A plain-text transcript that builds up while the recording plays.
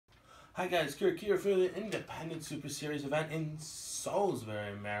Hi guys, Kirk here for the Independent Super Series event in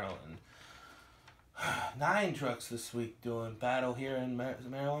Salisbury, Maryland. 9 trucks this week doing battle here in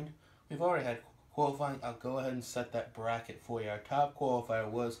Maryland. We've already had qualifying. I'll go ahead and set that bracket for you. Our top qualifier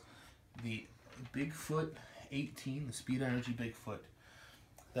was the Bigfoot 18, the Speed Energy Bigfoot.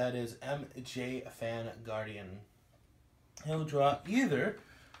 That is MJ Fan Guardian. He'll draw either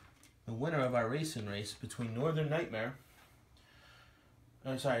the winner of our racing race between Northern Nitemare,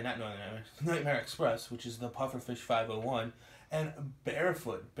 sorry, not Northern Nitemare Express, which is the Pufferfish 501, and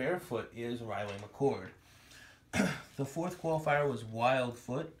Barefoot. Barefoot is Riley McCord. The fourth qualifier was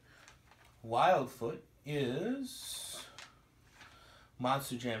Wildfoot. Wildfoot is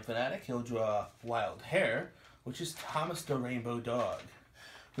Monster Jam Fanatic. He'll draw Wild Hair, which is Thomas the Rainbow Dog.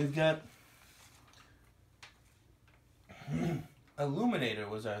 We've got Illuminator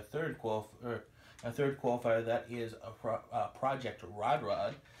was our third qualifier. That is a Project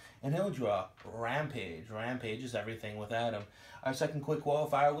Rod, and he'll draw Rampage. Rampage is everything with Adam. Our second quick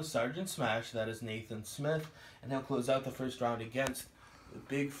qualifier was Sergeant Smash. That is Nathan Smith, and he'll close out the first round against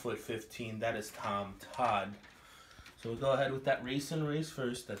Bigfoot 15. That is Tom Todd. So we'll go ahead with that racing race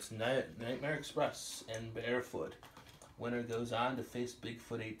first. That's Nitemare Express and Barefoot. Winner goes on to face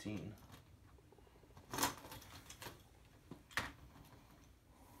Bigfoot 18.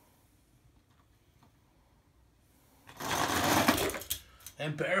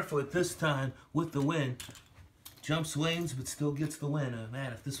 And Barefoot this time with the win. Jumps lanes but still gets the win.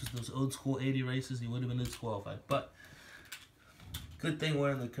 Man, if this was those old school 80 races, he would have been disqualified. But good thing we're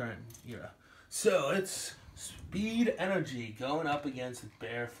in the current era. So it's Speed Energy going up against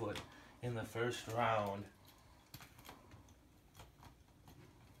Barefoot in the first round.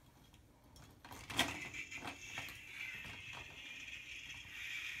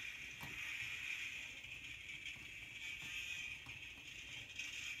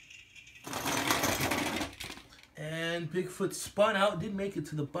 And Bigfoot spun out, didn't make it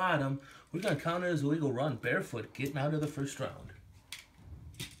to the bottom. We're going to count it as a legal run. Barefoot getting out of the first round.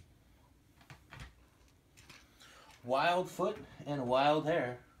 Wildfoot and Wild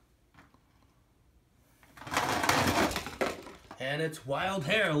Hair. And it's Wild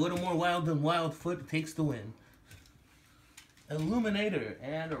Hair, a little more wild than Wildfoot, takes the win. Illuminator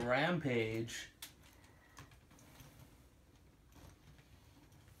and Rampage.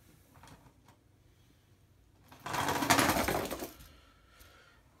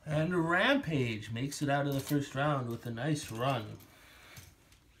 And Rampage makes it out of the first round with a nice run.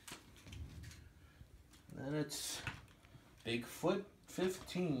 Then it's Bigfoot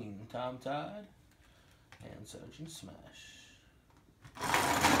 15, Tom Todd, and Sergeant Smash.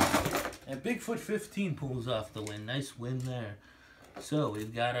 And Bigfoot 15 pulls off the win. Nice win there. So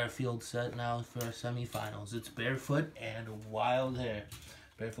we've got our field set now for our semifinals. It's Barefoot and Wild Hair.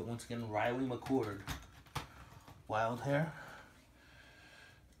 Barefoot once again, Riley McCord. Wild Hair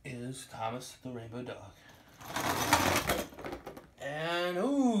is Thomas the Rainbow Dog. And,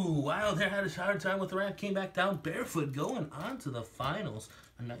 ooh, Wild Hair had a hard time with the ramp, came back down. Barefoot going on to the finals.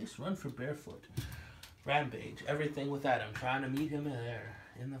 A nice run for Barefoot. Rampage, everything with Adam, trying to meet him there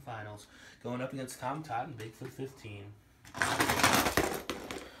in the finals. Going up against Tom Todd and Bigfoot 15.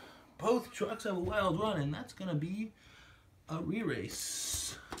 Both trucks have a wild run, and that's going to be a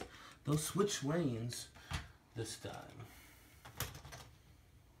re-race. They'll switch lanes this time.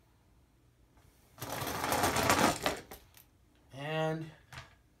 And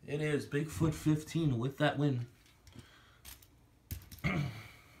it is Bigfoot 15 with that win.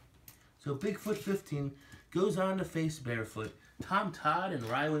 So Bigfoot 15 goes on to face Barefoot, Tom Todd, and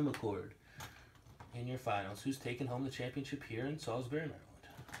Riley McCord in your finals. Who's taking home the championship here in Salisbury, Maryland?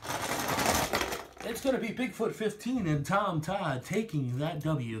 It's going to be Bigfoot 15 and Tom Todd taking that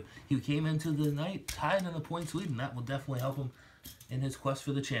W. He came into the night tied in the points lead, and that will definitely help him in his quest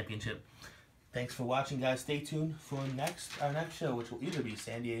for the championship. Thanks for watching, guys. Stay tuned for our next show, which will either be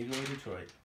San Diego or Detroit.